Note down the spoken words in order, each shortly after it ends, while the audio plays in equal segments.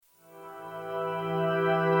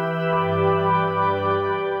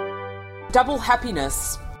Double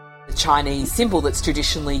happiness, the Chinese symbol that's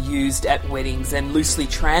traditionally used at weddings, and loosely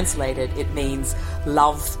translated, it means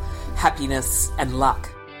love, happiness and luck.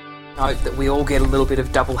 Note that we all get a little bit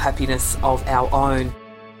of double happiness of our own.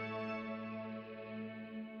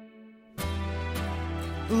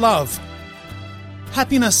 Love,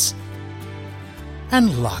 happiness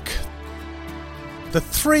and luck. The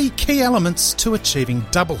three key elements to achieving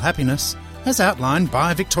double happiness as outlined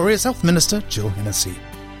by Victoria's Health Minister Jill Hennessy.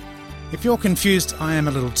 If you're confused, I am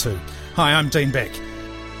a little too. Hi, I'm Dean Beck.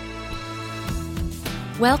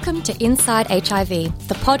 Welcome to Inside HIV,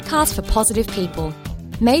 the podcast for positive people.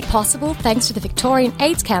 Made possible thanks to the Victorian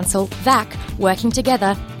AIDS Council, VAC, working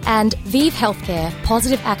together, and Vive Healthcare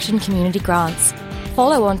Positive Action Community Grants.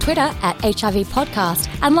 Follow on Twitter at HIV Podcast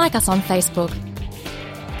and like us on Facebook.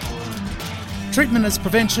 Treatment as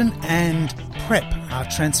prevention and PrEP are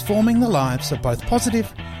transforming the lives of both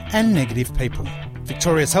positive and negative people.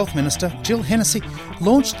 Victoria's Health Minister Jill Hennessy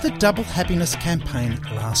launched the Double Happiness campaign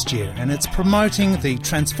last year, and it's promoting the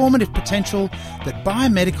transformative potential that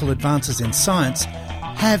biomedical advances in science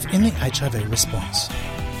have in the HIV response.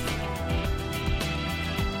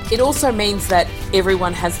 It also means that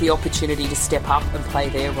everyone has the opportunity to step up and play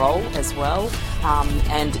their role as well.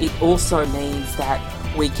 And it also means that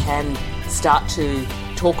we can start to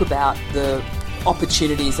talk about the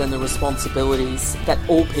opportunities and the responsibilities that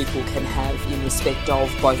all people can have in respect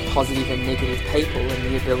of both positive and negative people, and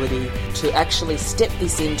the ability to actually step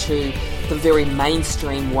this into the very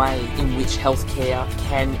mainstream way in which healthcare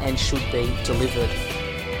can and should be delivered.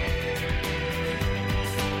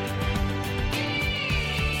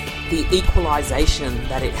 The equalisation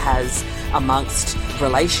that it has amongst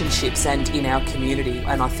relationships and in our community,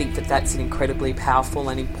 and I think that that's an incredibly powerful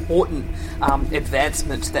and important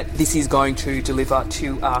advancement that this is going to deliver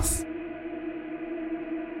to us.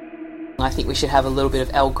 I think we should have a little bit of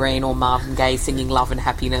Al Green or Marvin Gaye singing Love and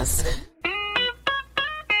Happiness.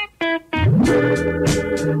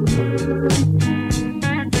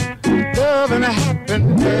 Love and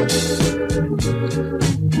happiness.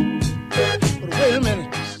 Wait a minute.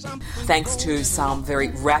 Thanks to some very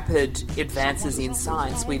rapid advances in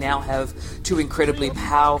science, we now have two incredibly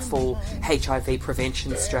powerful HIV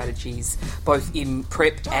prevention strategies, both in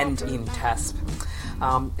PrEP and in TASP.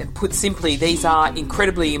 And put simply, these are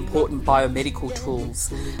incredibly important biomedical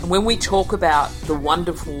tools. And when we talk about the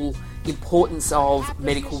wonderful importance of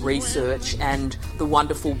medical research and the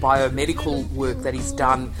wonderful biomedical work that is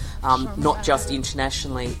done, not just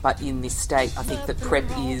internationally but in this state, I think that PrEP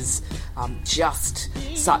is just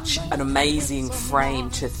such an amazing frame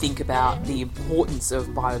to think about the importance of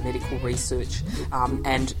biomedical research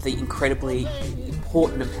and the incredibly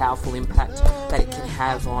important and powerful impact that it can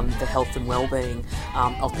have on the health and well-being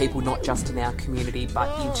of people, not just in our community but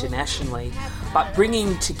internationally. But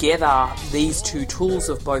bringing together these two tools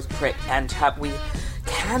of both PrEP and TAP, we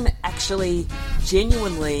can actually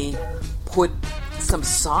genuinely put some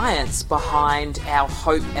science behind our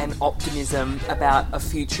hope and optimism about a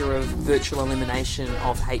future of virtual elimination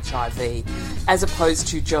of HIV, as opposed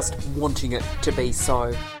to just wanting it to be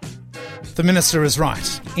so. The Minister is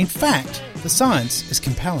right. In fact, the science is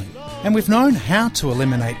compelling, and we've known how to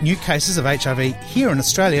eliminate new cases of HIV here in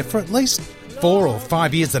Australia for at least 4 or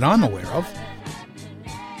 5 years that I'm aware of.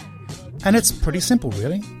 And it's pretty simple,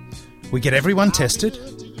 really. We get everyone tested,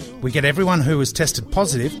 we get everyone who is tested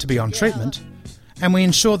positive to be on treatment, and we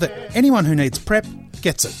ensure that anyone who needs PrEP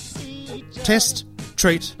gets it. Test,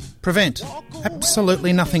 treat, prevent.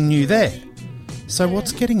 Absolutely nothing new there. So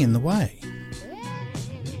what's getting in the way?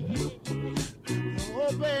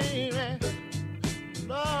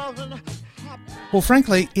 Well,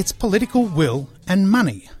 frankly, it's political will and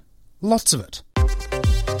money. Lots of it.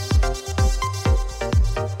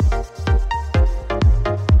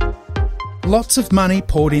 Lots of money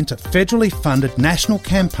poured into federally funded national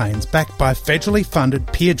campaigns backed by federally funded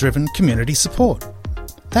peer-driven community support.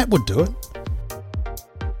 That would do it.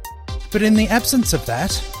 But in the absence of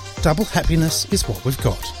that, double happiness is what we've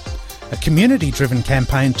got. A community-driven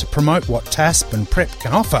campaign to promote what TASP and PrEP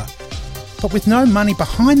can offer, but with no money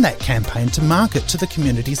behind that campaign to market to the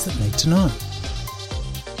communities that need to know.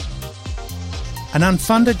 An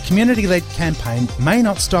unfunded, community-led campaign may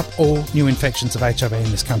not stop all new infections of HIV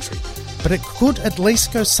in this country, but it could at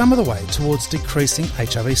least go some of the way towards decreasing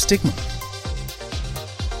HIV stigma.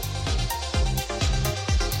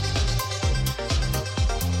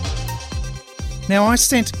 Now, I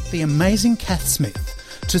sent the AMAZING Cath Smith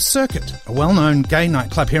to Sircuit, a well-known gay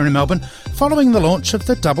nightclub here in Melbourne, following the launch of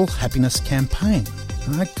the Double Happiness campaign.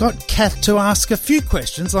 I got Cath to ask a few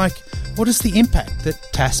questions like, what is the impact that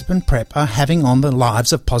TASP and PrEP are having on the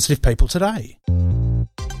lives of positive people today?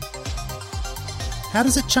 How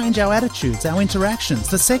does it change our attitudes, our interactions,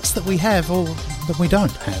 the sex that we have or that we don't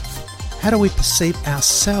have? How do we perceive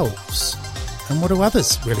ourselves? And what do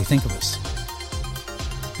others really think of us?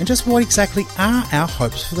 And just what exactly are our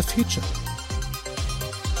hopes for the future?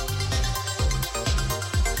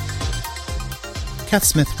 Cath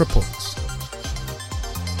Smith reports.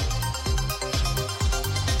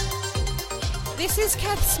 This is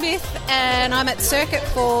Cath Smith, and I'm at Sircuit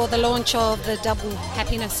for the launch of the Double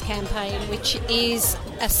Happiness campaign, which is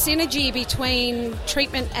a synergy between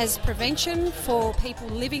treatment as prevention for people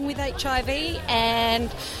living with HIV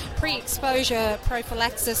and pre-exposure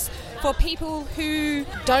prophylaxis for people who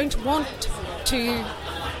don't want to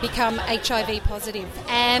become HIV positive.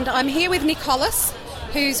 And I'm here with Nick Hollis,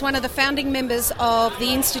 who's one of the founding members of the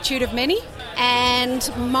Institute of Many,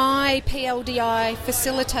 and my PLDI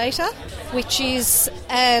facilitator, which is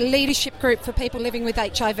a leadership group for people living with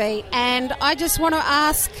HIV. And I just want to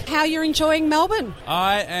ask how you're enjoying Melbourne.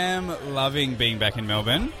 I am loving being back in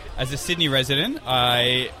Melbourne. As a Sydney resident,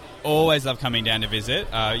 I always love coming down to visit.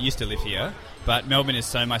 I used to live here, but Melbourne is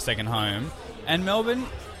so my second home. And Melbourne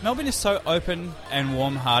is so open and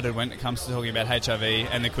warm-hearted when it comes to talking about HIV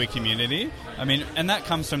and the queer community. I mean, and that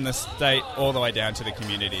comes from the state all the way down to the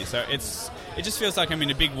community. So it just feels like I'm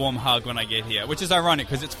in a big warm hug when I get here, which is ironic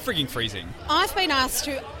because it's frigging freezing. I've been asked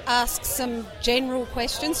to ask some general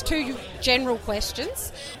questions, 2 general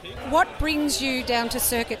questions. What brings you down to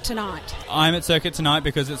Sircuit tonight? I'm at Sircuit tonight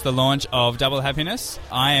because it's the launch of Double Happiness.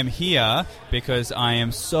 I am here because I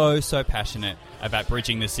am so passionate about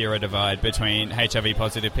bridging the zero divide between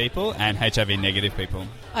HIV-positive people and HIV-negative people.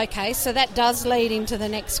 Okay, so that does lead into the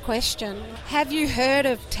next question. Have you heard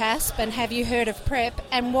of TASP and have you heard of PrEP,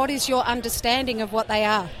 and what is your understanding of what they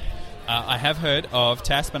are? I have heard of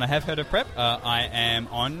TASP and I have heard of PrEP. I am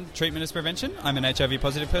on treatment as prevention. I'm an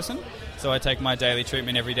HIV-positive person, so I take my daily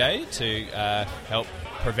treatment every day to help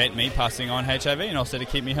prevent me passing on HIV and also to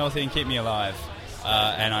keep me healthy and keep me alive.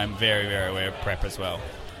 And I'm very, very aware of PrEP as well.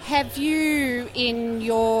 Have you, in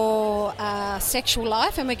your sexual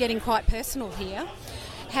life, and we're getting quite personal here,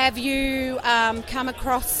 have you come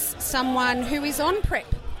across someone who is on PrEP?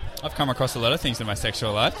 I've come across a lot of things in my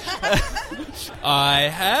sexual life. I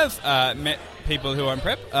have met people who are on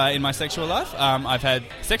PrEP in my sexual life. I've had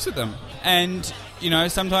sex with them. And,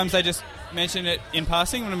 sometimes they just mention it in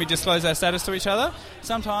passing when we disclose our status to each other.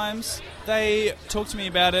 Sometimes they talk to me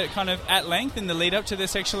about it kind of at length in the lead up to their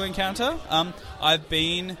sexual encounter. I've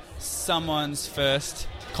been someone's first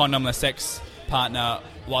condomless sex partner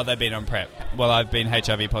while they've been on PrEP. While I've been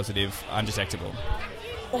HIV positive, undetectable.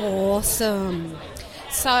 Awesome.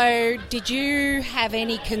 So did you have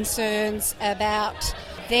any concerns about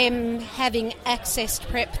them having accessed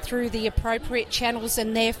PrEP through the appropriate channels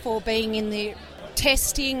and therefore being in the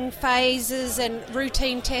testing phases and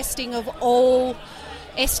routine testing of all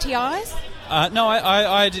STIs? No,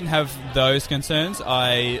 I didn't have those concerns.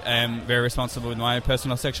 I am very responsible with my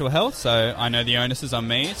personal sexual health, so I know the onus is on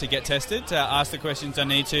me to get tested, to ask the questions I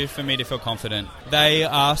need to for me to feel confident. They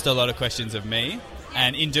asked a lot of questions of me,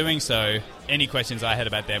 and in doing so, any questions I had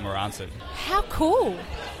about them were answered. How cool.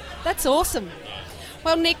 That's awesome.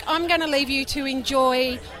 Well, Nick, I'm going to leave you to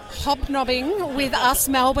enjoy hobnobbing with us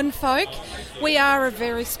Melbourne folk. We are a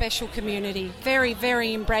very special community, very,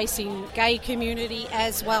 very embracing gay community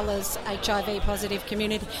as well as HIV positive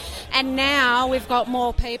community. And now we've got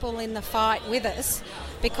more people in the fight with us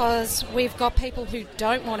because we've got people who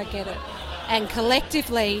don't want to get it. And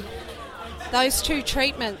collectively, those 2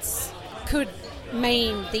 treatments could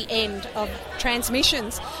mean the end of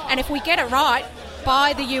transmissions. And if we get it right,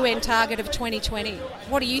 by the UN target of 2020.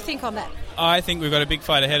 What do you think on that? I think we've got a big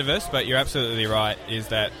fight ahead of us, but you're absolutely right, is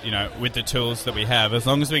that, with the tools that we have, as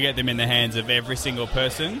long as we get them in the hands of every single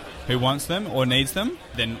person who wants them or needs them,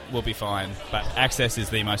 then we'll be fine. But access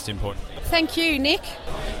is the most important. Thank you, Nick.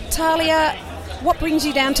 Talia, what brings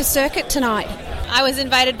you down to Sircuit tonight? I was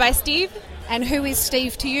invited by Steve. And who is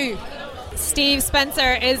Steve to you? Steve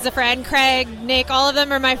Spencer is a friend. Craig, Nick, all of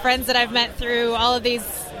them are my friends that I've met through all of these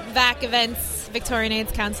VAC events, Victorian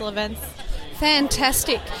AIDS Council events.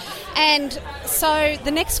 Fantastic. And so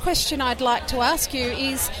the next question I'd like to ask you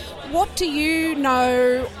is, what do you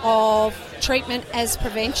know of treatment as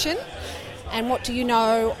prevention, and what do you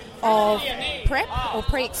know of PrEP or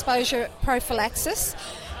pre-exposure prophylaxis?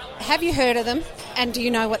 Have you heard of them, and do you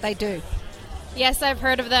know what they do? Yes, I've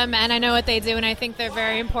heard of them, and I know what they do, and I think they're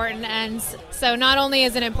very important. And so not only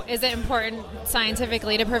is it important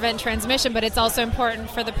scientifically to prevent transmission, but it's also important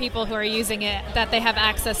for the people who are using it that they have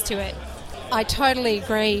access to it. I totally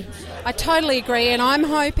agree, and I'm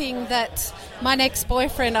hoping that My next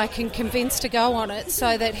boyfriend I can convince to go on it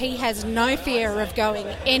so that he has no fear of going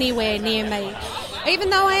anywhere near me,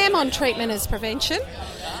 even though I am on treatment as prevention.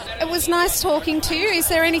 It was nice talking to you. Is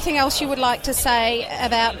there anything else you would like to say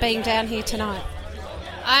about being down here tonight?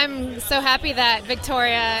 I'm so happy that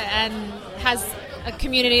Victoria has a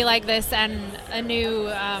community like this and a new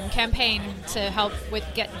campaign to help with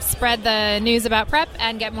spread the news about PrEP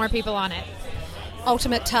and get more people on it.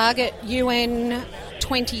 Ultimate target, UN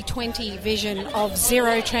 2020 vision of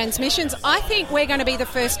zero transmissions. I think we're going to be the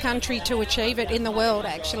first country to achieve it in the world,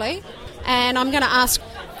 actually. And I'm going to ask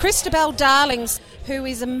Christabel Darlings, who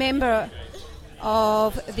is a member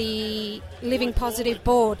of the Living Positive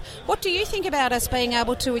board. What do you think about us being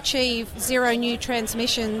able to achieve zero new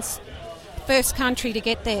transmissions? First country to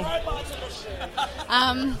get there.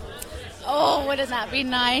 Wouldn't that be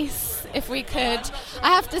nice if we could?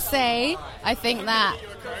 I have to say, I think that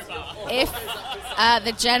if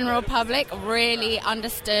the general public really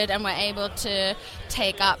understood and were able to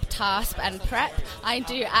take up TASP and PrEP, I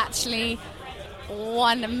do actually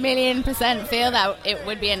 1,000,000% feel that it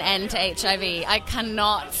would be an end to HIV. I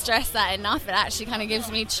cannot stress that enough. It actually kind of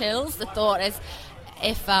gives me chills. The thought is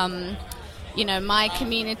if, my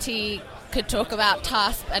community could talk about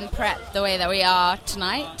TASP and PrEP the way that we are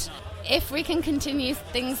tonight. If we can continue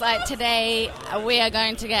things like today, we are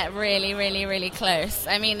going to get really, really, really close.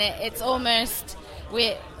 I mean, it's almost,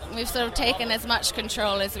 we've sort of taken as much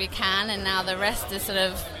control as we can, and now the rest is sort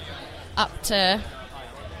of up to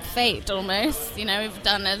fate almost. We've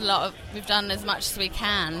done as much as we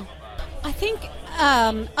can. I think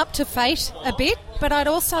up to fate a bit, but I'd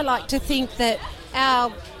also like to think that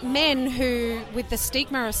our men who, with the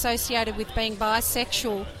stigma associated with being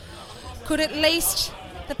bisexual, could at least,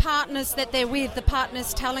 the partners that they're with, the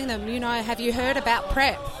partners telling them, have you heard about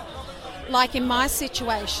PrEP? Like in my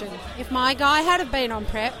situation, if my guy had been on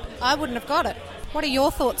PrEP, I wouldn't have got it. What are your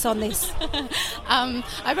thoughts on this?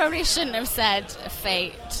 I probably shouldn't have said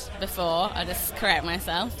fate before. I'll just correct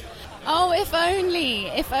myself. Oh, if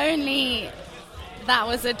only that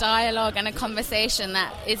was a dialogue and a conversation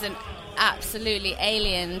that isn't absolutely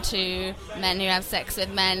alien to men who have sex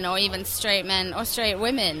with men, or even straight men or straight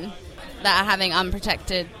women that are having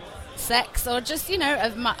unprotected sex, or just,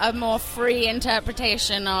 a more free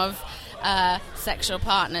interpretation of sexual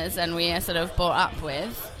partners than we are sort of brought up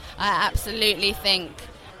with. I absolutely think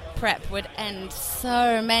PrEP would end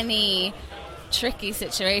so many tricky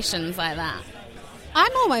situations like that.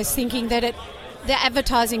 I'm almost thinking that the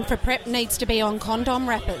advertising for PrEP needs to be on condom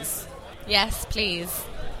wrappers. Yes, please.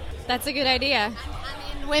 That's a good idea.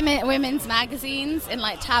 Women's magazines, in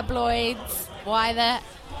like tabloids. Why that?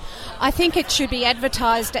 I think it should be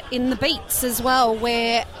advertised in the beats as well,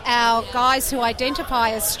 where our guys who identify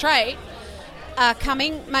as straight are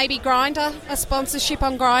coming. Maybe Grindr, a sponsorship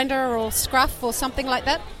on Grindr or Scruff or something like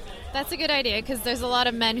that. That's a good idea, because there's a lot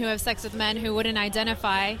of men who have sex with men who wouldn't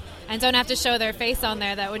identify and don't have to show their face on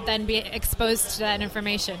there, that would then be exposed to that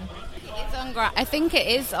information. I think it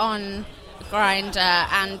is on Grindr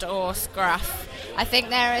and or Scruff. I think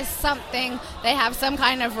there is something, they have some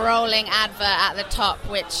kind of rolling advert at the top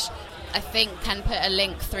which I think can put a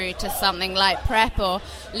link through to something like PrEP, or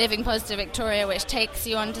Living Positive Victoria, which takes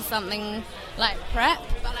you onto something like PrEP.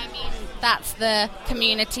 But I mean, that's the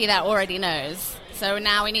community that already knows. So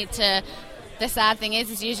now we need to, the sad thing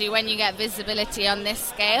is usually when you get visibility on this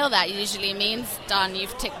scale, that usually means done,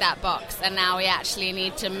 you've ticked that box, and now we actually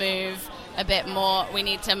need to move a bit more, we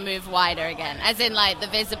need to move wider again. As in, like, the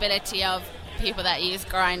visibility of people that use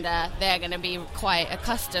Grindr, they're going to be quite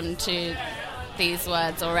accustomed to these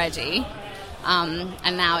words already, and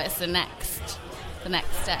now it's the next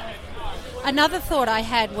step. Another thought I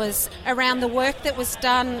had was around the work that was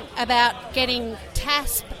done about getting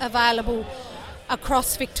TASP available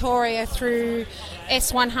across Victoria through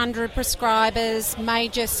S100 prescribers,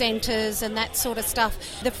 major centres and that sort of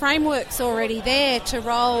stuff. The framework's already there to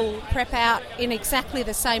roll PrEP out in exactly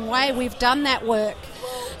the same way. We've done that work.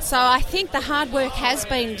 So I think the hard work has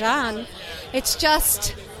been done. It's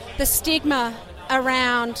just the stigma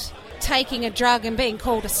around taking a drug and being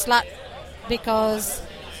called a slut because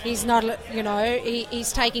he's not,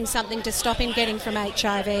 he's taking something to stop him getting from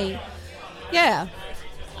HIV. Yeah.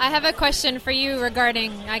 I have a question for you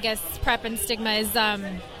regarding, I guess, PrEP and stigma is,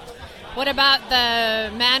 what about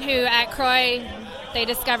the man who at Croy, they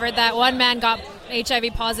discovered that one man got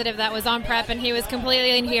HIV positive that was on PrEP and he was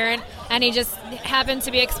completely inherent and he just happened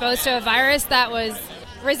to be exposed to a virus that was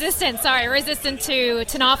resistant to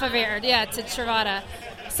tenofovir, to Truvada.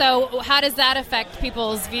 So how does that affect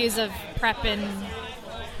people's views of PrEP? And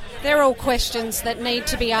they're all questions that need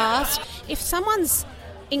to be asked. If someone's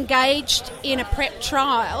engaged in a PrEP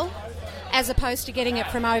trial as opposed to getting it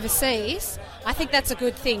from overseas, I think that's a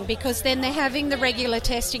good thing, because then they're having the regular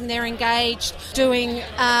testing, they're engaged, doing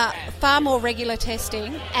far more regular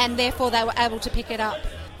testing, and therefore they were able to pick it up.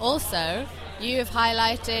 Also, you have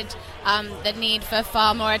highlighted the need for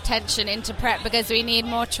far more attention into PrEP, because we need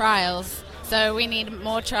more trials. So we need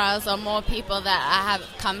more trials on more people that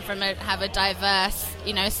have a diverse,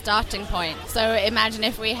 starting point. So imagine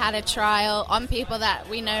if we had a trial on people that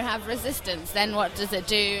we know have resistance, then what does it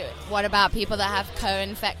do? What about people that have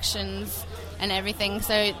co-infections and everything?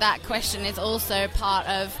 So that question is also part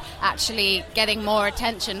of actually getting more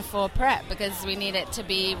attention for PrEP, because we need it to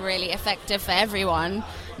be really effective for everyone,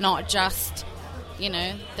 not just,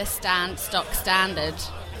 the stock standard.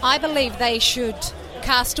 I believe they should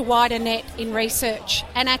cast a wider net in research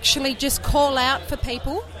and actually just call out for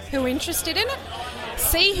people who are interested in it,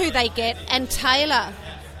 see who they get and tailor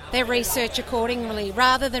their research accordingly,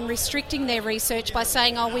 rather than restricting their research by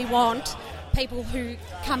saying, we want people who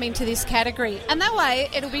come into this category. And that way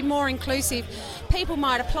it'll be more inclusive. People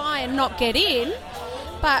might apply and not get in,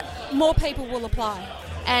 but more people will apply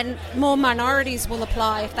and more minorities will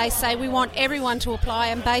apply if they say we want everyone to apply,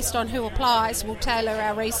 and based on who applies we'll tailor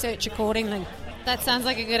our research accordingly. That sounds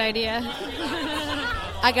like a good idea.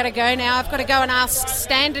 I got to go now. I've got to go and ask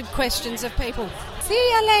standard questions of people.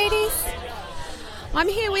 See ya, ladies. I'm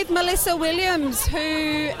here with Melissa Williams,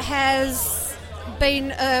 who has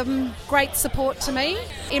been great support to me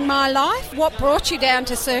in my life. What brought you down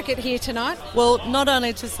to Sircuit here tonight? Well, not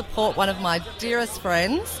only to support one of my dearest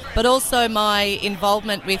friends, but also my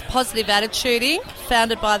involvement with Positive Attituding,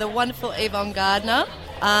 founded by the wonderful Yvonne Gardner.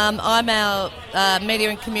 I'm our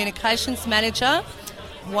Media and Communications Manager.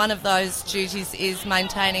 One of those duties is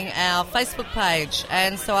maintaining our Facebook page,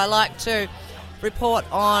 and so I like to report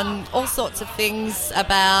on all sorts of things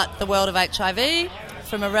about the world of HIV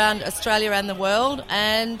from around Australia and the world,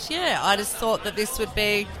 and I just thought that this would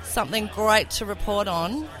be something great to report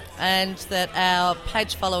on, and that our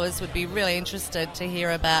page followers would be really interested to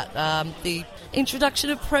hear about the introduction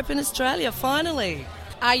of PrEP in Australia, finally.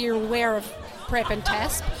 Are you aware of PrEP and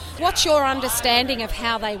TASP? What's your understanding of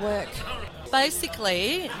how they work?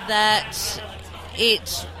 Basically, that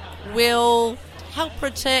it will help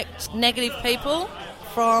protect negative people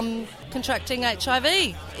from contracting HIV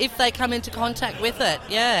if they come into contact with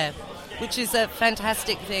it, which is a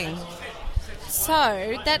fantastic thing.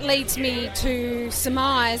 So that leads me to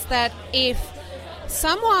surmise that if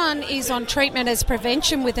someone is on treatment as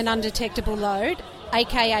prevention with an undetectable load,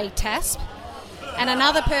 aka TASP, and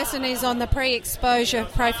another person is on the pre-exposure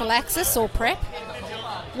prophylaxis or PrEP,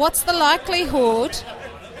 what's the likelihood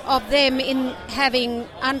of them in having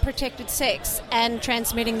unprotected sex and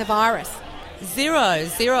transmitting the virus? Zero.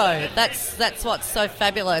 That's what's so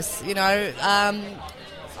fabulous.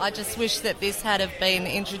 I just wish that this had have been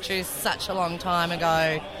introduced such a long time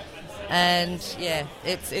ago. And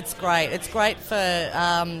it's great. It's great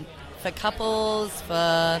for couples,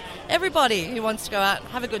 for everybody who wants to go out and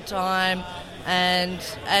have a good time and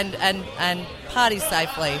party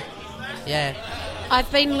safely. I've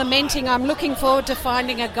been lamenting, I'm looking forward to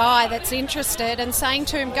finding a guy that's interested and saying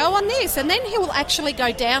to him, go on this, and then he will actually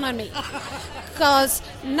go down on me. Because,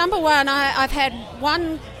 number one, I've had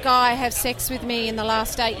one guy have sex with me in the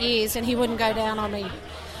last 8 years and he wouldn't go down on me.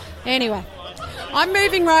 Anyway, I'm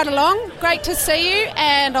moving right along. Great to see you,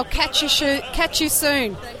 and I'll catch you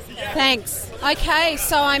soon. Thanks. Okay,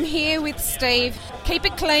 so I'm here with Steve. Keep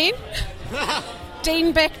it clean.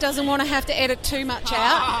 Dean Beck doesn't want to have to edit too much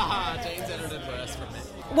out. Dean's edited worse from me.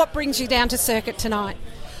 What brings you down to Sircuit tonight?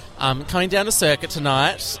 Coming down to Sircuit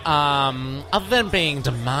tonight, other than being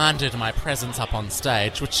demanded my presence up on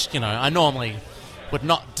stage, which, I normally would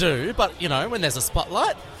not do, but, when there's a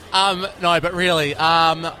spotlight. No, but really,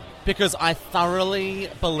 because I thoroughly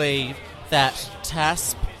believe that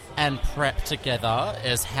TASP and PrEP together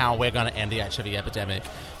is how we're going to end the HIV epidemic.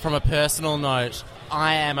 From a personal note,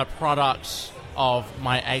 I am a product of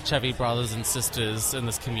my HIV brothers and sisters in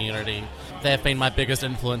this community. They've been my biggest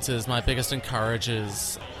influences, my biggest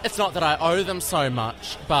encouragers. It's not that I owe them so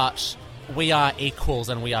much, but we are equals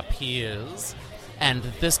and we are peers, and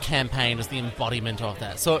this campaign is the embodiment of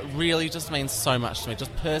that. So it really just means so much to me.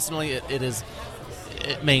 Just personally,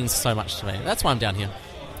 it means so much to me. That's why I'm down here.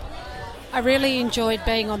 I really enjoyed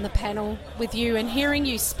being on the panel with you and hearing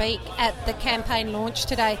you speak at the campaign launch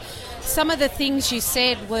today. Some of the things you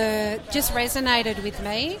said just resonated with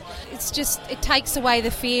me. It takes away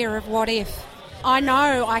the fear of what if. I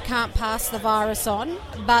know I can't pass the virus on,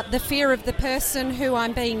 but the fear of the person who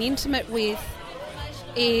I'm being intimate with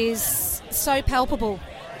is so palpable.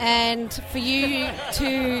 And for you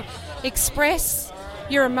to express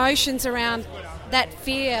your emotions around that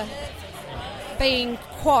fear being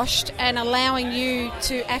quashed and allowing you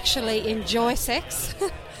to actually enjoy sex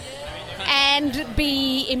and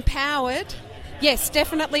be empowered. Yes,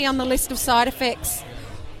 definitely on the list of side effects.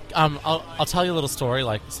 I'll tell you a little story,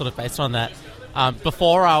 like sort of based on that.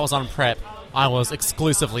 Before I was on PrEP, I was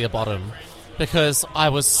exclusively a bottom because I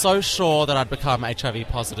was so sure that I'd become HIV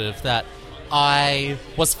positive that I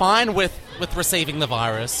was fine with receiving the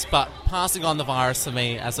virus, but passing on the virus for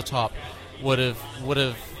me as a top would have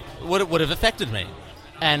affected me.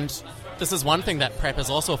 And this is one thing that PrEP has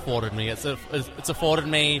also afforded me. It's afforded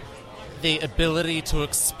me the ability to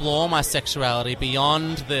explore my sexuality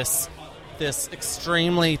beyond this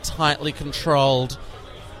extremely tightly controlled,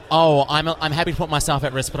 I'm happy to put myself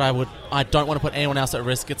at risk, but I don't want to put anyone else at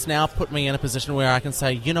risk. It's now put me in a position where I can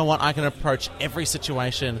say, you know what, I can approach every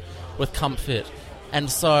situation with comfort.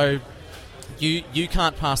 And so you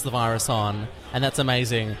can't pass the virus on, and that's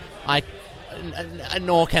amazing.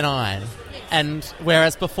 Nor can I. And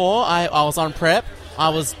whereas before I was on PrEP, I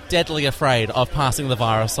was deadly afraid of passing the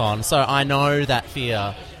virus on. So I know that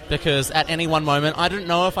fear, because at any one moment I didn't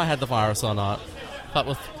know if I had the virus or not. But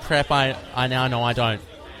with PrEP, I now know I don't.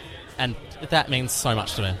 And that means so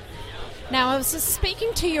much to me. Now, I was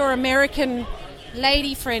speaking to your American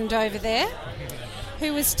lady friend over there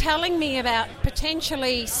who was telling me about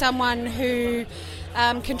potentially someone who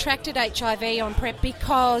contracted HIV on PrEP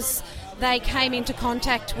because they came into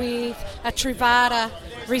contact with a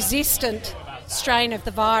Truvada-resistant strain of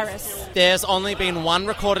the virus. There's only been one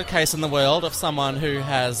recorded case in the world of someone who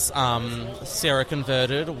has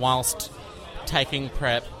seroconverted whilst taking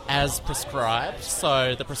PrEP as prescribed.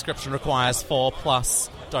 So the prescription requires 4+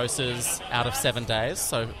 doses out of 7 days,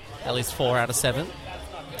 so at least 4 out of 7,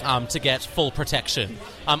 to get full protection.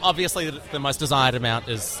 Obviously, the most desired amount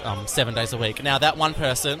is 7 days a week. Now, that one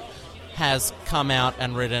person has come out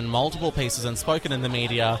and written multiple pieces and spoken in the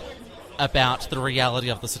media about the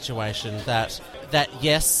reality of the situation, that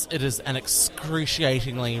yes, it is an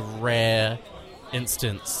excruciatingly rare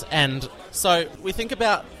instance. And so we think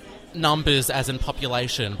about numbers as in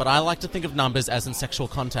population, but I like to think of numbers as in sexual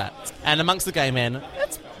contact. And amongst the gay men,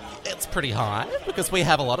 it's pretty high, because we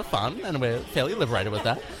have a lot of fun and we're fairly liberated with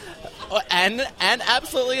that. And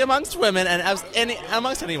absolutely amongst women and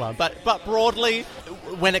amongst anyone. But broadly,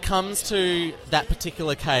 when it comes to that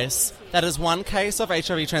particular case, that is one case of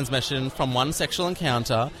HIV transmission from one sexual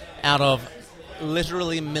encounter out of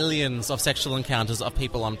literally millions of sexual encounters of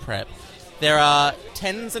people on PrEP. There are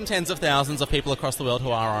tens and tens of thousands of people across the world who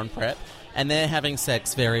are on PrEP, and they're having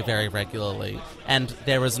sex very, very regularly. And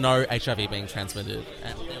there is no HIV being transmitted.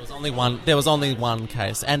 And there was only one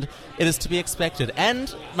case, and it is to be expected.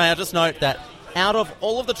 And may I just note that out of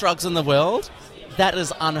all of the drugs in the world, that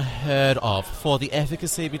is unheard of for the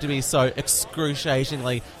efficacy to be so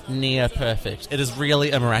excruciatingly near perfect. It is really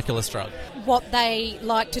a miraculous drug. What they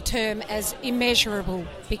like to term as immeasurable,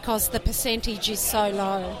 because the percentage is so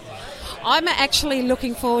low. I'm actually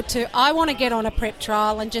looking forward to, I want to get on a PrEP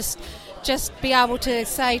trial and just be able to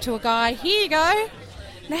say to a guy, here you go,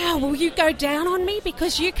 now will you go down on me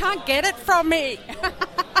because you can't get it from me?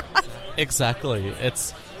 Exactly.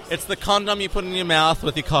 It's the condom you put in your mouth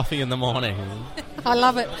with your coffee in the morning. I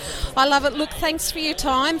love it. Look, thanks for your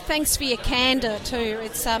time. Thanks for your candour too.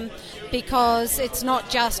 It's because it's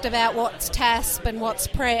not just about what's TASP and what's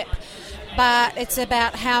PrEP, but it's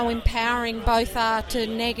about how empowering both are to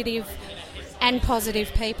negative and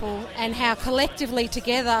positive people, and how collectively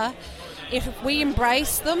together, if we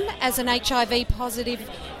embrace them as an HIV positive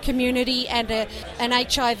community and an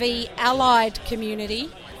HIV allied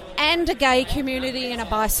community, and a gay community and a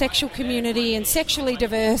bisexual community and sexually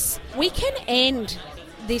diverse, we can end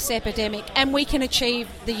this epidemic and we can achieve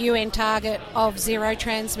the UN target of 0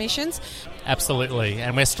 transmissions. Absolutely,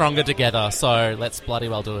 and we're stronger together, so let's bloody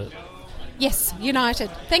well do it. Yes,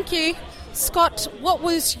 united. Thank you. Scott, what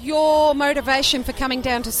was your motivation for coming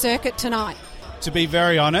down to Sircuit tonight? To be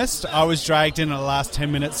very honest, I was dragged in the last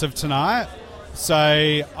 10 minutes of tonight,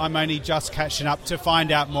 so I'm only just catching up to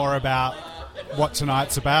find out more about what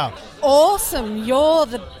tonight's about. Awesome. You're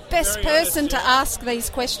the best person to ask these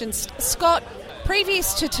questions. Scott,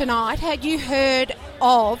 previous to tonight, had you heard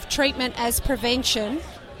of treatment as prevention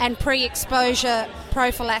and pre-exposure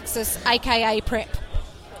prophylaxis, aka PrEP?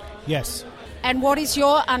 Yes. And what is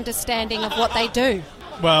your understanding of what they do?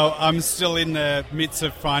 Well, I'm still in the midst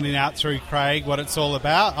of finding out through Craig what it's all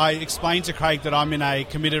about. I explained to Craig that I'm in a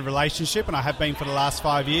committed relationship, and I have been for the last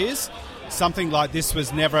 5 years. Something like this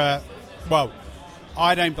was never... Well,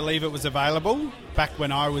 I don't believe it was available back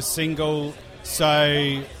when I was single.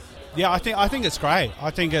 So, yeah, I think it's great.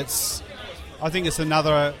 I think it's I think it's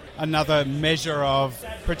another measure of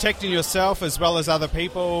protecting yourself as well as other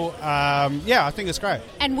people. I think it's great.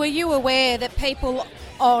 And were you aware that people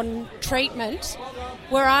on treatment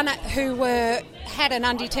who had an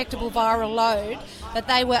undetectable viral load, that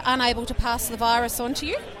they were unable to pass the virus on to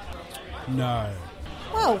you? No.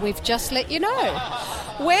 Well, we've just let you know.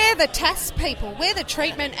 We're the TAS people. We're the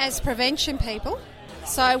treatment as prevention people.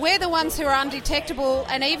 So we're the ones who are undetectable,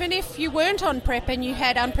 and even if you weren't on PrEP and you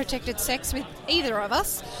had unprotected sex with either of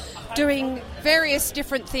us, doing various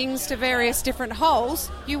different things to various different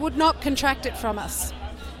holes, you would not contract it from us.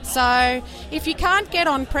 So if you can't get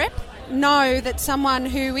on PrEP, know that someone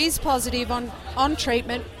who is positive on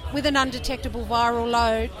treatment with an undetectable viral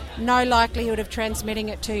load, no likelihood of transmitting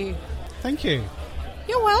it to you. Thank you.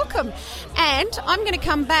 You're welcome. And I'm going to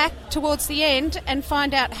come back towards the end and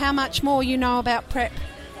find out how much more you know about PrEP.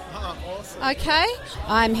 Oh, awesome. Okay?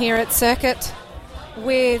 I'm here at Sircuit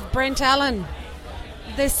with Brent Allen,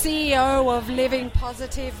 the CEO of Living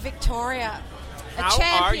Positive Victoria.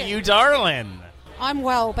 How are you, darling? I'm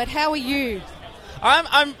well, but how are you?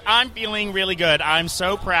 I'm feeling really good. I'm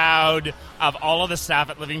so proud of all of the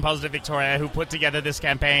staff at Living Positive Victoria who put together this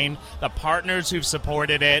campaign, the partners who've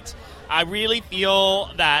supported it. I really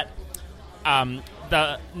feel that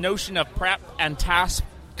the notion of PrEP and TAS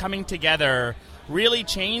coming together really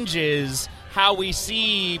changes how we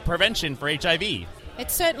see prevention for HIV.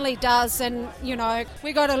 It certainly does, and,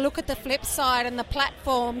 we got to look at the flip side and the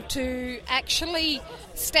platform to actually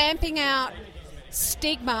stamping out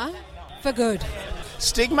stigma for good.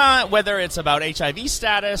 Stigma, whether it's about HIV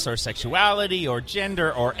status or sexuality or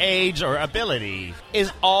gender or age or ability,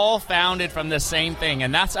 is all founded from the same thing,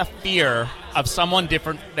 and that's a fear of someone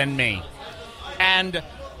different than me. And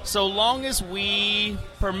so long as we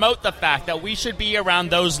promote the fact that we should be around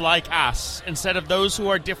those like us instead of those who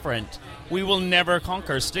are different, we will never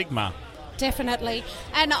conquer stigma. Definitely.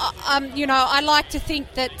 And, I like to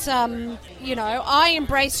think that, I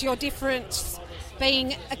embrace your difference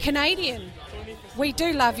being a Canadian. We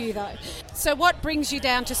do love you, though. So what brings you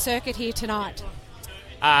down to Sircuit here tonight?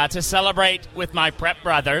 To celebrate with my PrEP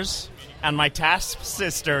brothers and my TAS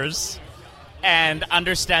sisters and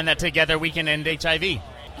understand that together we can end HIV.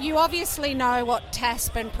 You obviously know what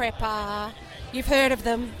TASP and PrEP are. You've heard of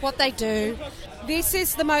them, what they do. This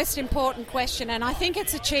is the most important question, and I think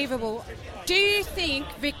it's achievable. Do you think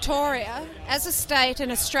Victoria, as a state,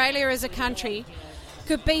 and Australia as a country,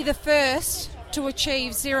 could be the first to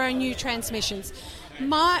achieve zero new transmissions?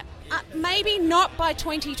 Maybe not by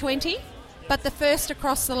 2020, but the first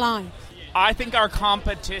across the line. I think our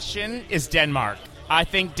competition is Denmark. I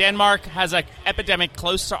think Denmark has an epidemic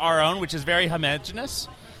close to our own, which is very homogenous.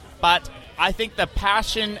 But I think the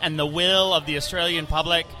passion and the will of the Australian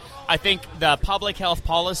public, I think the public health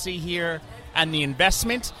policy here and the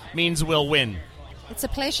investment means we'll win. It's a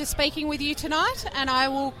pleasure speaking with you tonight, and I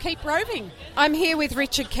will keep roving. I'm here with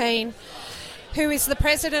Richard Keane, who is the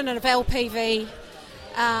president of LPV,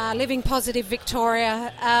 Living Positive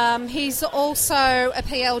Victoria. He's also a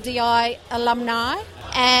PLDI alumni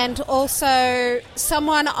and also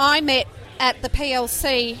someone I met at the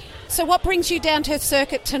PLC. So what brings you down to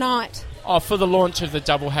Sircuit tonight? For the launch of the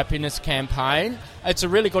Double Happiness campaign. It's a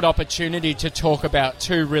really good opportunity to talk about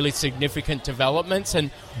two really significant developments,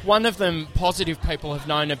 and one of them positive people have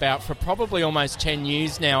known about for probably almost 10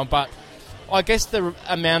 years now, but I guess the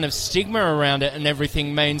amount of stigma around it and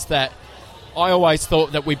everything means that I always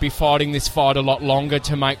thought that we'd be fighting this fight a lot longer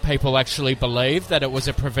to make people actually believe that it was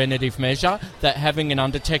a preventative measure, that having an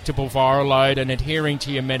undetectable viral load and adhering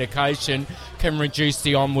to your medication can reduce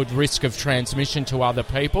the onward risk of transmission to other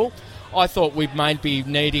people. I thought we might be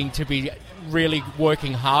needing to be really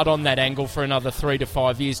working hard on that angle for another 3 to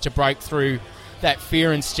 5 years to break through that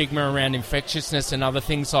fear and stigma around infectiousness and other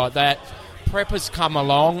things like that. PrEP has come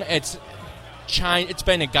along. It's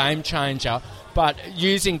been a game changer, but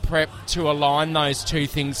using PrEP to align those two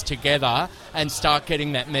things together and start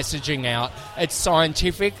getting that messaging out, it's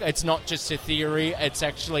scientific, it's not just a theory, it's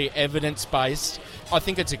actually evidence-based. I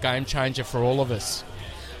think it's a game changer for all of us.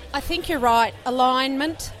 I think you're right.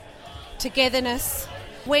 Alignment, togetherness.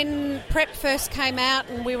 When PrEP first came out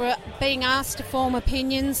and we were being asked to form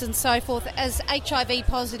opinions and so forth as HIV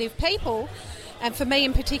positive people, and for me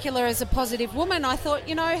in particular as a positive woman, I thought,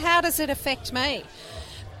 how does it affect me?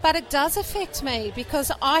 But it does affect me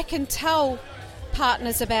because I can tell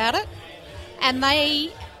partners about it and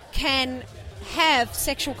they can have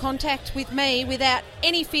sexual contact with me without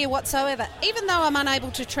any fear whatsoever. Even though I'm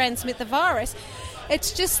unable to transmit the virus,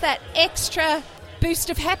 it's just that extra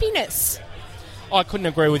boost of happiness. I couldn't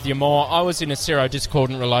agree with you more. I was in a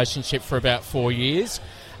serodiscordant relationship for about 4 years,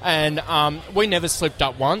 And we never slipped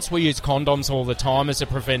up once. We used condoms all the time as a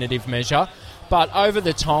preventative measure. But over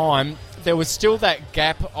the time, there was still that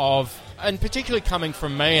gap of, and particularly coming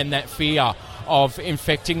from me, and that fear of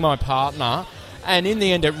infecting my partner. And in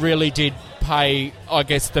the end, it really did pay, I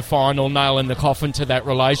guess, the final nail in the coffin to that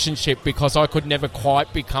relationship, because I could never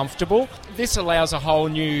quite be comfortable. This allows a whole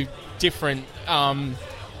new, different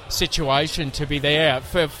situation to be there.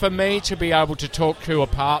 For me to be able to talk to a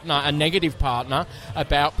partner, a negative partner,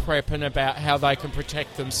 about PrEP and about how they can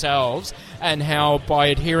protect themselves, and how by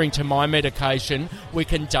adhering to my medication we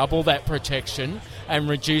can double that protection and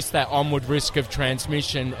reduce that onward risk of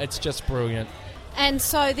transmission, it's just brilliant. And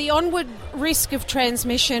so the onward risk of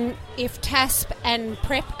transmission, if TASP and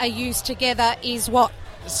PrEP are used together, is what?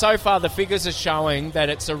 So far the figures are showing that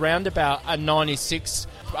it's around about a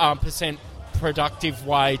 96% productive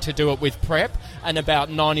way to do it with PrEP, and about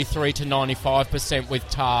 93 to 95% with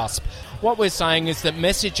TASP. What we're saying is that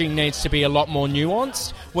messaging needs to be a lot more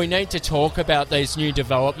nuanced. We need to talk about these new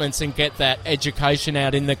developments and get that education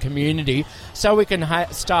out in the community, so we can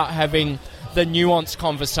start having the nuanced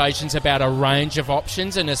conversations about a range of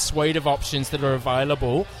options and a suite of options that are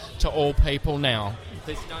available to all people now.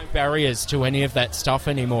 There's no barriers to any of that stuff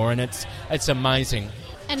anymore, and it's amazing.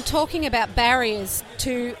 And talking about barriers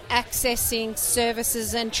to accessing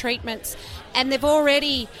services and treatments, and they've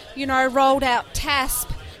already, rolled out TASP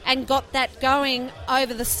and got that going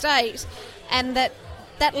over the state, and that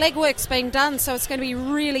legwork's been done, so it's going to be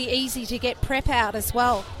really easy to get PrEP out as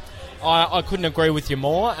well. I couldn't agree with you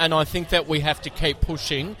more, and I think that we have to keep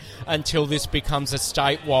pushing until this becomes a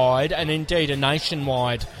statewide and indeed a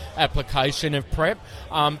nationwide application of PrEP.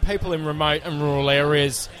 People in remote and rural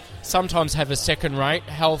areas sometimes have a second-rate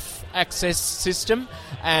health access system,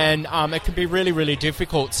 and it can be really, really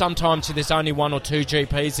difficult. Sometimes there's only 1 or 2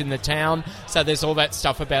 GPs in the town, so there's all that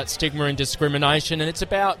stuff about stigma and discrimination, and it's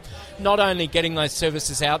about not only getting those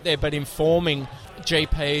services out there, but informing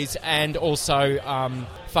GPs and also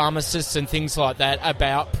pharmacists and things like that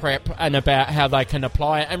about PrEP and about how they can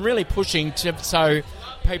apply it, and really pushing so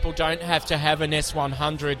people don't have to have an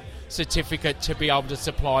S100 certificate to be able to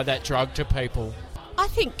supply that drug to people. I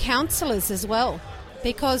think counsellors as well,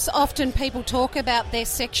 because often people talk about their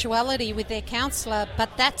sexuality with their counsellor,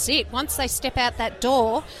 but that's it. Once they step out that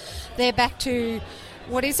door, they're back to,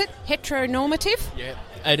 what is it, heteronormative? Yeah,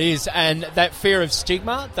 it is, and that fear of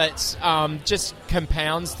stigma, that's just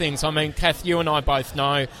compounds things. I mean, Kath, you and I both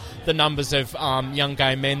know the numbers of young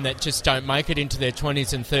gay men that just don't make it into their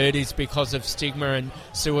 20s and 30s because of stigma and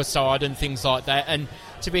suicide and things like that, and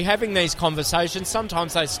to be having these conversations,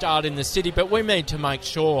 sometimes they start in the city, but we need to make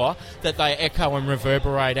sure that they echo and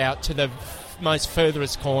reverberate out to the most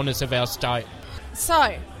furthest corners of our state.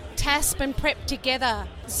 So, TASP and PrEP together,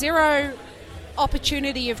 zero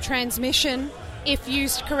opportunity of transmission if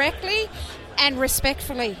used correctly and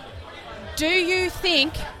respectfully. Do you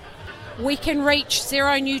think we can reach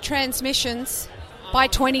zero new transmissions by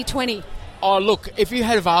 2020? Oh, look, if you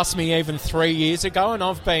had have asked me even 3 years ago, and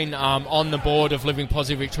I've been on the board of Living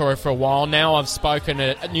Positive Victoria for a while now, I've spoken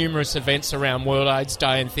at numerous events around World AIDS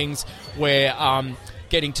Day and things where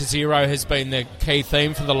getting to zero has been the key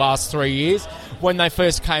theme for the last 3 years. When they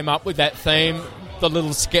first came up with that theme, the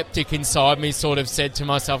little sceptic inside me sort of said to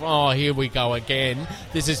myself, oh, here we go again.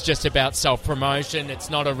 This is just about self-promotion. It's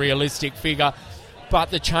not a realistic figure. But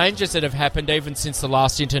the changes that have happened even since the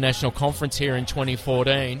last international conference here in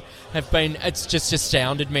 2014 it's just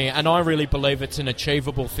astounded me, and I really believe it's an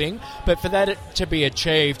achievable thing. But for that to be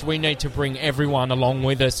achieved, we need to bring everyone along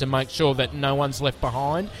with us and make sure that no one's left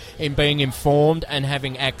behind in being informed and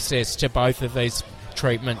having access to both of these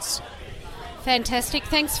treatments. Fantastic.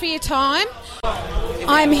 Thanks for your time.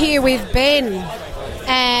 I'm here with Ben.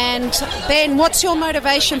 And Ben, what's your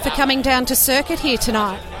motivation for coming down to Sircuit here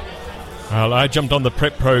tonight? Well, I jumped on the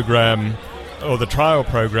PrEP program, or the trial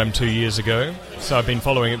program, 2 years ago, so I've been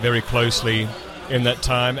following it very closely in that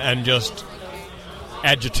time and just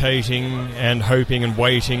agitating and hoping and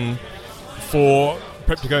waiting for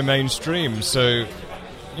PrEP to go mainstream. So,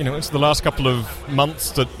 it's the last couple of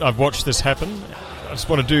months that I've watched this happen. I just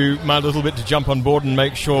want to do my little bit to jump on board and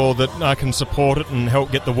make sure that I can support it and help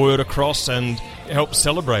get the word across and help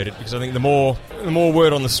celebrate it, because I think the more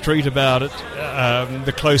word on the street about it,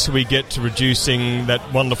 the closer we get to reducing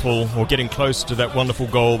that wonderful, or getting closer to that wonderful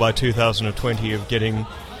goal by 2020 of getting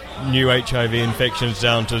new HIV infections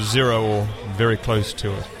down to zero or very close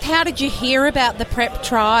to it. How did you hear about the PrEP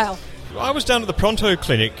trial? I was down at the Pronto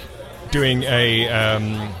Clinic doing a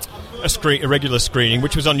regular screening,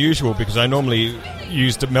 which was unusual because I normally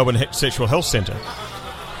used the Melbourne Sexual Health Centre.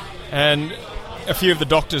 And a few of the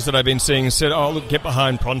doctors that I've been seeing said, oh, look, get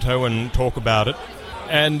behind Pronto and talk about it.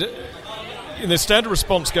 And the standard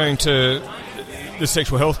response going to the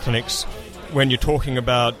sexual health clinics when you're talking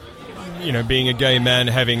about, being a gay man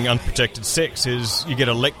having unprotected sex is you get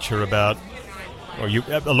a lecture about,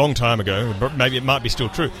 a long time ago, but maybe it might be still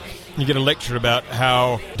true, you get a lecture about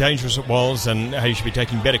how dangerous it was and how you should be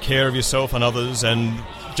taking better care of yourself and others and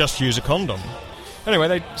just use a condom. Anyway,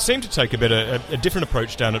 they seemed to take a different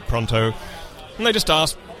approach down at Pronto, and they just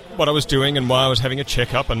asked what I was doing and why I was having a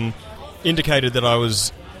checkup and indicated that I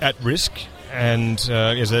was at risk and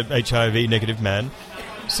as a HIV negative man.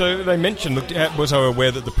 So they mentioned, was I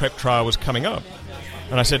aware that the PrEP trial was coming up?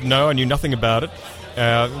 And I said, no, I knew nothing about it.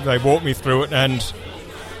 They walked me through it, and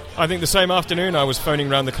I think the same afternoon I was phoning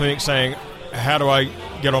around the clinic saying, how do I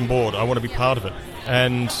get on board? I want to be part of it.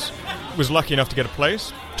 And was lucky enough to get a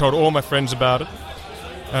place, told all my friends about it,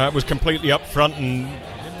 was completely upfront and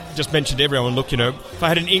just mentioned to everyone, look, if I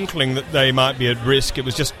had an inkling that they might be at risk, it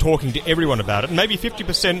was just talking to everyone about it. And maybe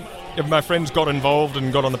 50% of my friends got involved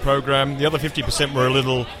and got on the program. The other 50% were a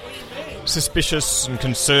little suspicious and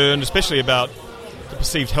concerned, especially about the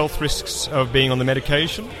perceived health risks of being on the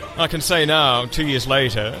medication. I can say now, 2 years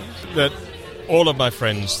later, that all of my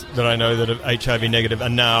friends that I know that are HIV negative are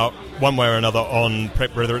now, one way or another, on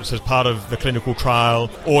PrEP, whether it's as part of the clinical trial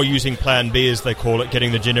or using Plan B, as they call it,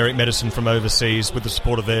 getting the generic medicine from overseas with the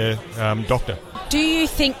support of their doctor. Do you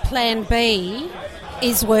think Plan B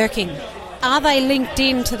is working? Are they linked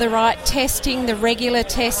in to the right testing, the regular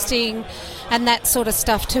testing and that sort of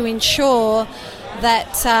stuff to ensure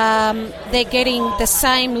that they're getting the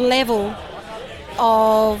same level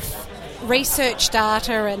of research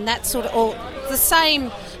data and that sort of, or the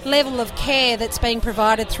same level of care that's being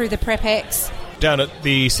provided through the PrEP-X? Down at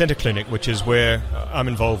the Centre Clinic, which is where I'm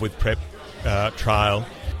involved with PrEP trial,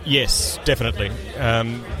 yes, definitely.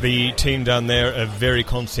 The team down there are very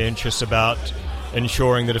conscientious about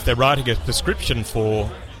ensuring that if they're writing a prescription for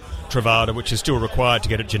Truvada, which is still required to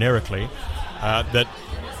get it generically, that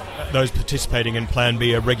those participating in Plan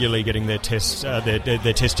B are regularly getting their tests,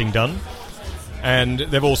 their testing done. And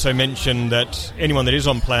they've also mentioned that anyone that is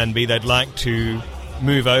on Plan B, they'd like to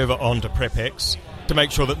move over onto PrEP-X to make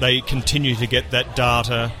sure that they continue to get that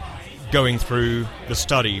data going through the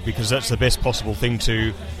study, because that's the best possible thing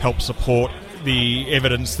to help support the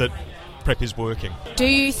evidence that PrEP is working. Do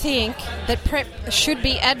you think that PrEP should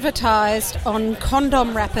be advertised on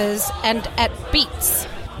condom wrappers and at beats?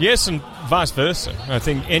 Yes, and vice versa. I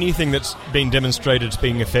think anything that's been demonstrated as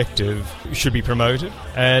being effective should be promoted.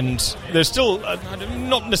 And there's still,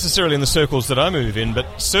 not necessarily in the circles that I move in, but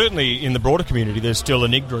certainly in the broader community, there's still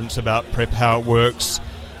an ignorance about PrEP, how it works,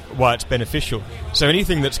 why it's beneficial. So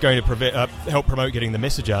anything that's going to help promote getting the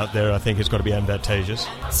message out there, I think, has got to be advantageous.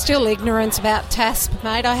 Still ignorance about TASP,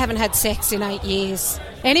 mate. I haven't had sex in 8 years.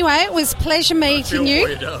 Anyway, it was a pleasure meeting you. I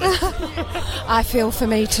feel for you, darling. I feel for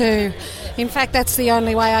me too. In fact, that's the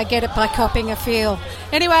only way I get it, by copying a feel.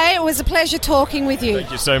 Anyway, it was a pleasure talking with you.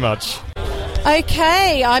 Thank you so much.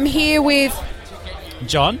 Okay, I'm here with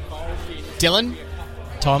John, Dylan,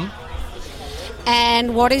 Tom.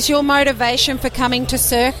 And what is your motivation for coming to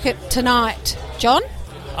Sircuit tonight, John?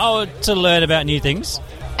 Oh, to learn about new things.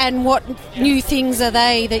 And what new things are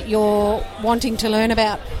they that you're wanting to learn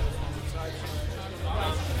about?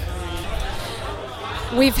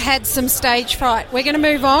 We've had some stage fright. We're going to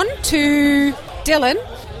move on to Dylan.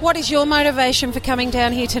 What is your motivation for coming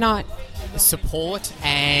down here tonight? Support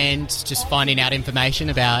and just finding out information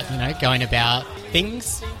about, going about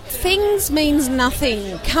things. Things means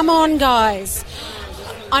nothing. Come on, guys.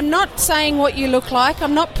 I'm not saying what you look like.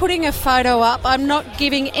 I'm not putting a photo up. I'm not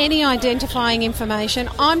giving any identifying information.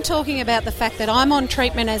 I'm talking about the fact that I'm on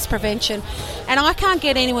treatment as prevention and I can't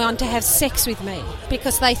get anyone to have sex with me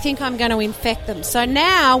because they think I'm going to infect them. So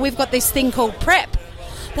now we've got this thing called PrEP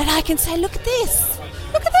that I can say, look at this.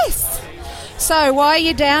 Look at this. So why are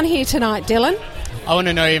you down here tonight, Dylan? I want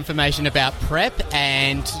to know information about PrEP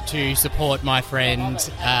and to support my friend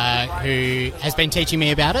who has been teaching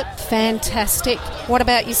me about it. Fantastic. What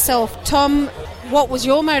about yourself? Tom, what was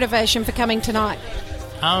your motivation for coming tonight?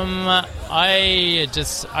 I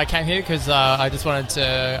came here because I just wanted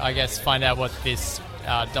to, find out what this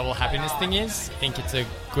double happiness thing is. I think it's a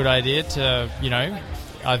good idea to,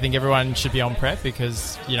 I think everyone should be on PrEP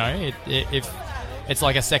because, if it's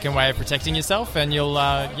like a second way of protecting yourself and you'll,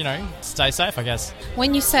 stay safe, I guess.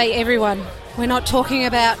 When you say everyone, we're not talking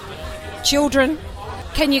about children.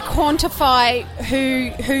 Can you quantify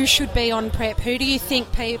who should be on PrEP? Who do you think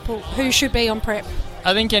who should be on PrEP?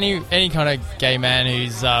 I think any kind of gay man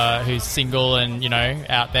who's single and,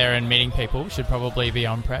 out there and meeting people should probably be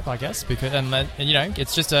on PrEP, I guess, because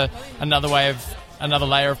it's just another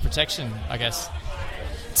layer of protection, I guess.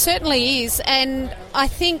 certainly is, and I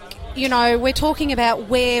think, we're talking about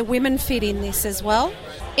where women fit in this as well.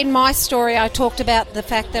 In my story, I talked about the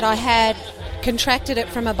fact that I had contracted it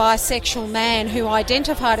from a bisexual man who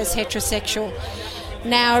identified as heterosexual.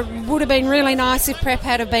 Now, it would have been really nice if PrEP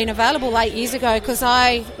had been available 8 years ago, because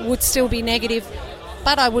I would still be negative,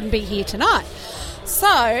 but I wouldn't be here tonight.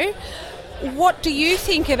 So, what do you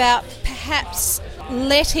think about perhaps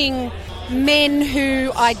letting men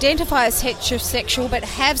who identify as heterosexual but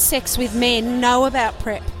have sex with men know about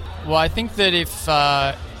PrEP? Well, I think that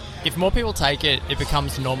if more people take it, it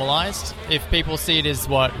becomes normalised. If people see it as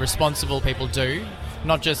what responsible people do,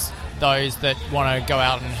 not just those that want to go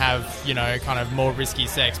out and have, kind of more risky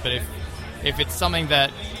sex, but if it's something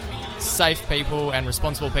that safe people and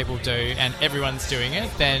responsible people do and everyone's doing it,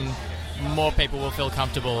 then more people will feel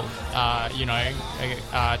comfortable,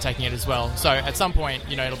 taking it as well. So at some point,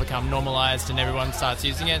 it'll become normalised and everyone starts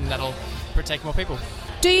using it, and that'll protect more people.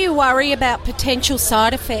 Do you worry about potential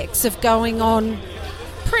side effects of going on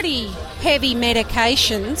pretty heavy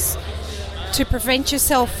medications to prevent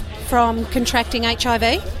yourself from contracting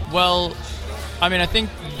HIV? Well, I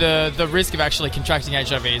think the risk of actually contracting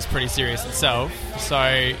HIV is pretty serious itself. So,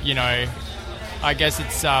 I guess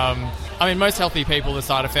it's... most healthy people, the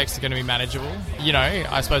side effects are going to be manageable.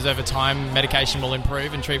 I suppose over time, medication will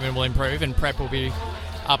improve and treatment will improve and PrEP will be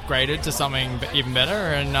upgraded to something even better.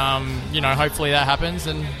 And, hopefully that happens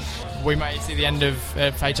and we may see the end of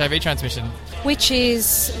HIV transmission. Which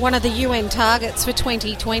is one of the UN targets for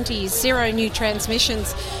 2020, zero new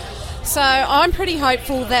transmissions. So I'm pretty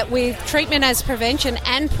hopeful that with treatment as prevention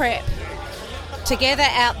and PrEP together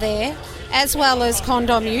out there, as well as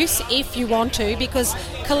condom use, if you want to, because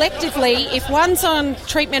collectively, if one's on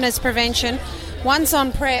treatment as prevention, one's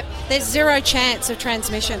on PrEP, there's zero chance of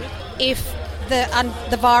transmission if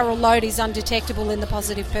the viral load is undetectable in the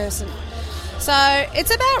positive person. So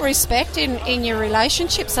it's about respect in your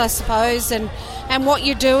relationships, I suppose, and what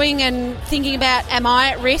you're doing and thinking about, am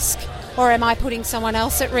I at risk or am I putting someone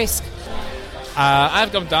else at risk?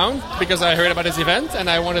 I've come down because I heard about this event and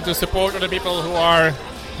I wanted to support other people who are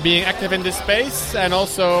being active in this space and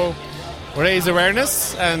also raise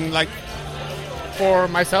awareness and for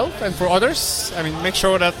myself and for others. Make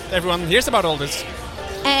sure that everyone hears about all this.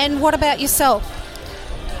 And what about yourself?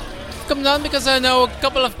 Come down because I know a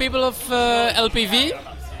couple of people of LPV.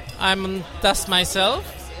 I'm on test myself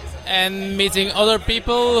and meeting other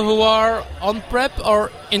people who are on PrEP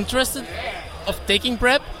or interested of taking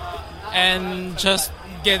PrEP and just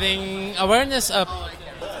getting awareness up.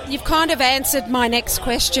 You've kind of answered my next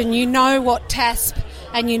question. You know what TASP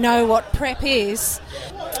and you know what PrEP is.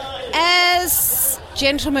 As a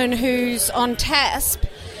gentleman who's on TASP,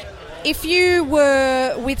 if you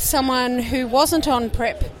were with someone who wasn't on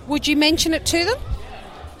PrEP, would you mention it to them?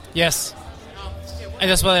 Yes. And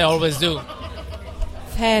that's what I always do.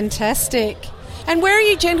 Fantastic. And where are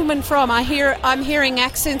you gentlemen from? I'm hearing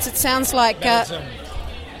accents. It sounds like...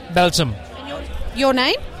 Belgium. Your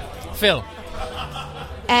name? Phil.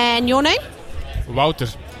 And your name? Wouter.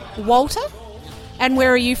 Walter? And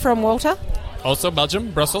where are you from, Walter? Also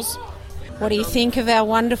Belgium, Brussels. What do you think of our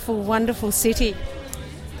wonderful, wonderful city?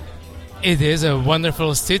 It is a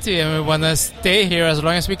wonderful city and we want to stay here as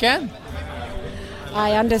long as we can.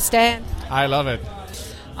 I understand. I love it.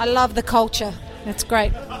 I love the culture. That's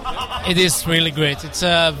great. It is really great. It's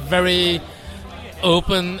a very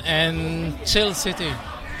open and chill city.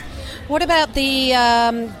 What about the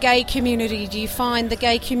gay community? Do you find the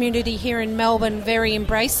gay community here in Melbourne very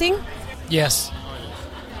embracing? Yes.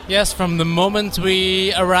 Yes, from the moment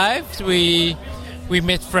we arrived, we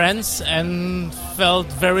met friends and felt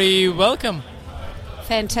very welcome.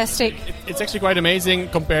 Fantastic. It's actually quite amazing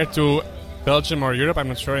compared to Belgium or Europe, I'm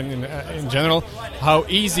not sure in general, how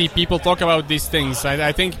easy people talk about these things.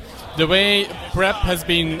 I think the way PrEP has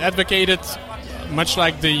been advocated, much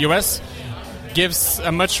like the US, gives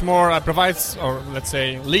a much more, provides, or let's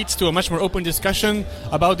say, leads to a much more open discussion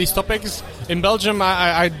about these topics. In Belgium,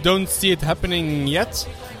 I don't see it happening yet,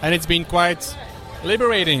 and it's been quite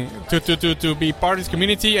liberating to be part of this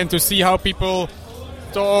community and to see how people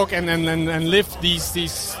talk and live these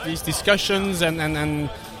discussions and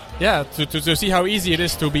to see how easy it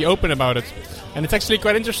is to be open about it. And it's actually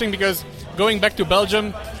quite interesting because going back to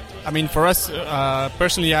Belgium, I mean, for us,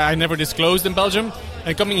 personally, I never disclosed in Belgium.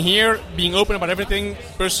 And coming here, being open about everything,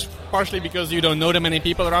 partially because you don't know that many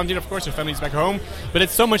people around here, of course, your family's back home. But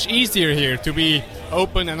it's so much easier here to be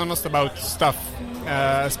open and honest about stuff,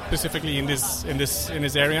 specifically in this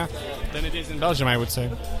area, than it is in Belgium, I would say.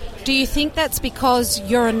 Do you think that's because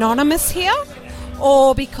you're anonymous here,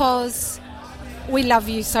 or because we love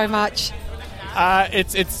you so much?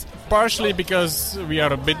 It's partially because we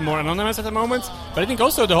are a bit more anonymous at the moment, but I think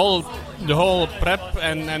also the whole PrEP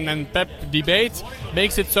and PEP debate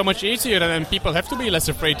makes it so much easier, and people have to be less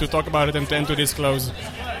afraid to talk about it and tend to disclose,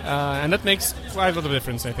 and that makes quite a lot of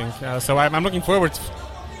difference, I think. So I'm looking forward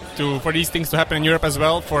for these things to happen in Europe as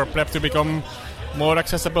well, for PrEP to become more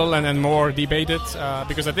accessible and more debated,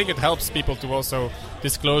 because I think it helps people to also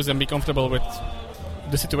disclose and be comfortable with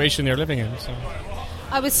the situation they're living in. So.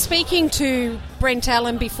 I was speaking to Brent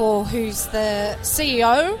Allen before, who's the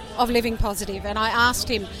CEO of Living Positive, and I asked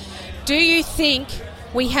him, do you think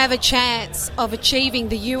we have a chance of achieving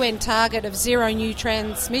the UN target of 0 new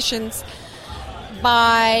transmissions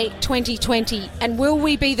by 2020, and will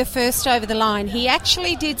we be the first over the line? He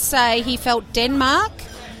actually did say he felt Denmark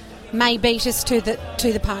may beat us to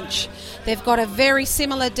the punch. They've got a very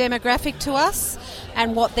similar demographic to us,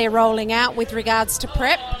 and what they're rolling out with regards to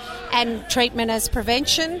PrEP and treatment as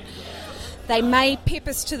prevention, they may pip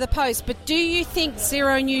us to the post. But do you think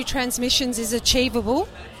 0 new transmissions is achievable?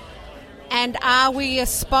 And are we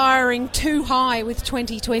aspiring too high with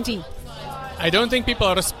 2020? I don't think people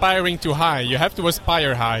are aspiring too high. You have to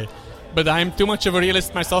aspire high. But I'm too much of a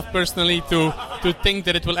realist myself personally to think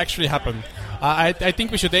that it will actually happen. I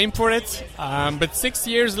think we should aim for it. But 6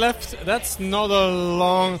 years left, that's not a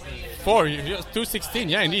long... 2016,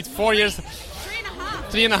 yeah, indeed. 4 years...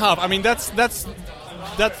 3.5. I mean,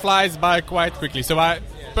 that flies by quite quickly. So I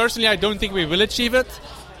don't think we will achieve it,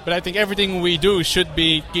 but I think everything we do should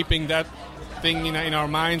be keeping that thing in our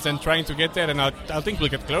minds and trying to get there. And I think we'll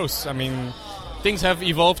get close. I mean, things have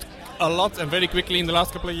evolved a lot and very quickly in the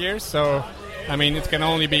last couple of years. So, I mean, it can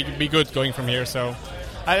only be good going from here. So,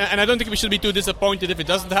 I don't think we should be too disappointed if it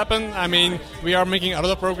doesn't happen. I mean, we are making a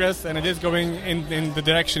lot of progress, and it is going in the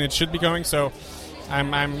direction it should be going. So. I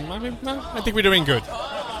think we're doing good.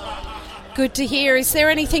 Good to hear. Is there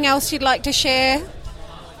anything else you'd like to share?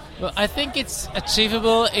 Well, I think it's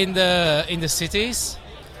achievable in the cities,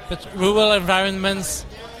 but rural environments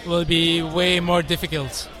will be way more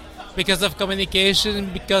difficult because of communication,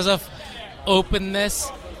 because of openness.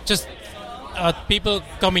 Just people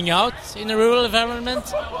coming out in a rural environment.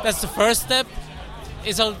 That's the first step.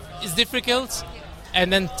 It's difficult,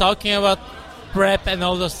 and then talking about PrEP and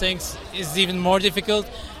all those things is even more difficult,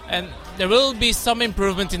 and there will be some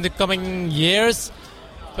improvement in the coming years,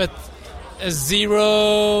 but a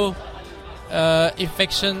 0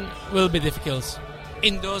 infection will be difficult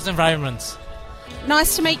in those environments.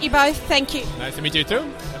 Nice to meet you both. Thank you. Nice to meet you too.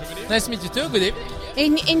 Nice to meet you too. Good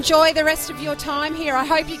evening. Enjoy the rest of your time here. I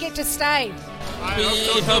hope you get to stay.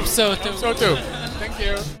 We hope so too. Thank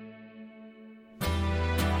you.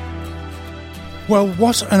 Well,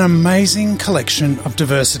 what an amazing collection of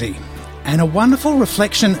diversity, and a wonderful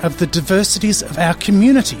reflection of the diversities of our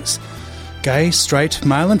communities, gay, straight,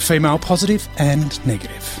 male and female, positive and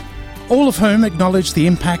negative, all of whom acknowledge the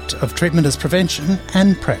impact of treatment as prevention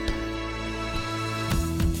and PrEP.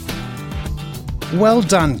 Well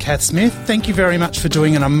done, Cath Smith. Thank you very much for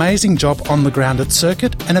doing an amazing job on the ground at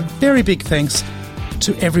Sircuit, and a very big thanks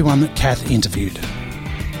to everyone that Cath interviewed.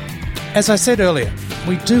 As I said earlier,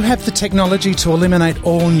 we do have the technology to eliminate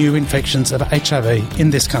all new infections of HIV in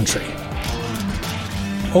this country.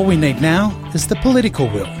 All we need now is the political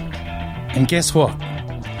will. And guess what?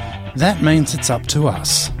 That means it's up to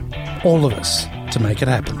us, all of us, to make it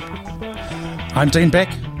happen. I'm Dean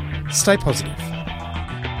Beck. Stay positive.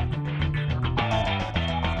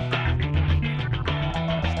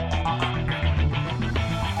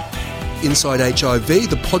 Inside HIV,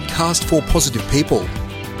 the podcast for positive people.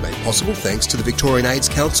 Made possible thanks to the Victorian AIDS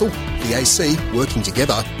Council, the AC Working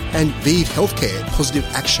Together, and ViV Healthcare Positive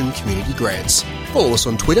Action Community Grants. Follow us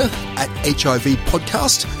on Twitter at HIV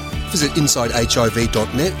Podcast, visit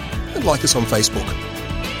InsideHIV.net and like us on Facebook.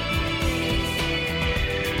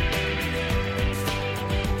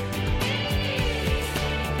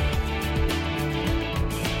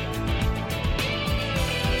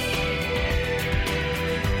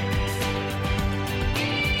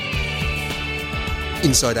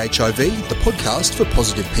 Inside HIV, the podcast for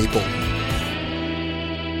positive people.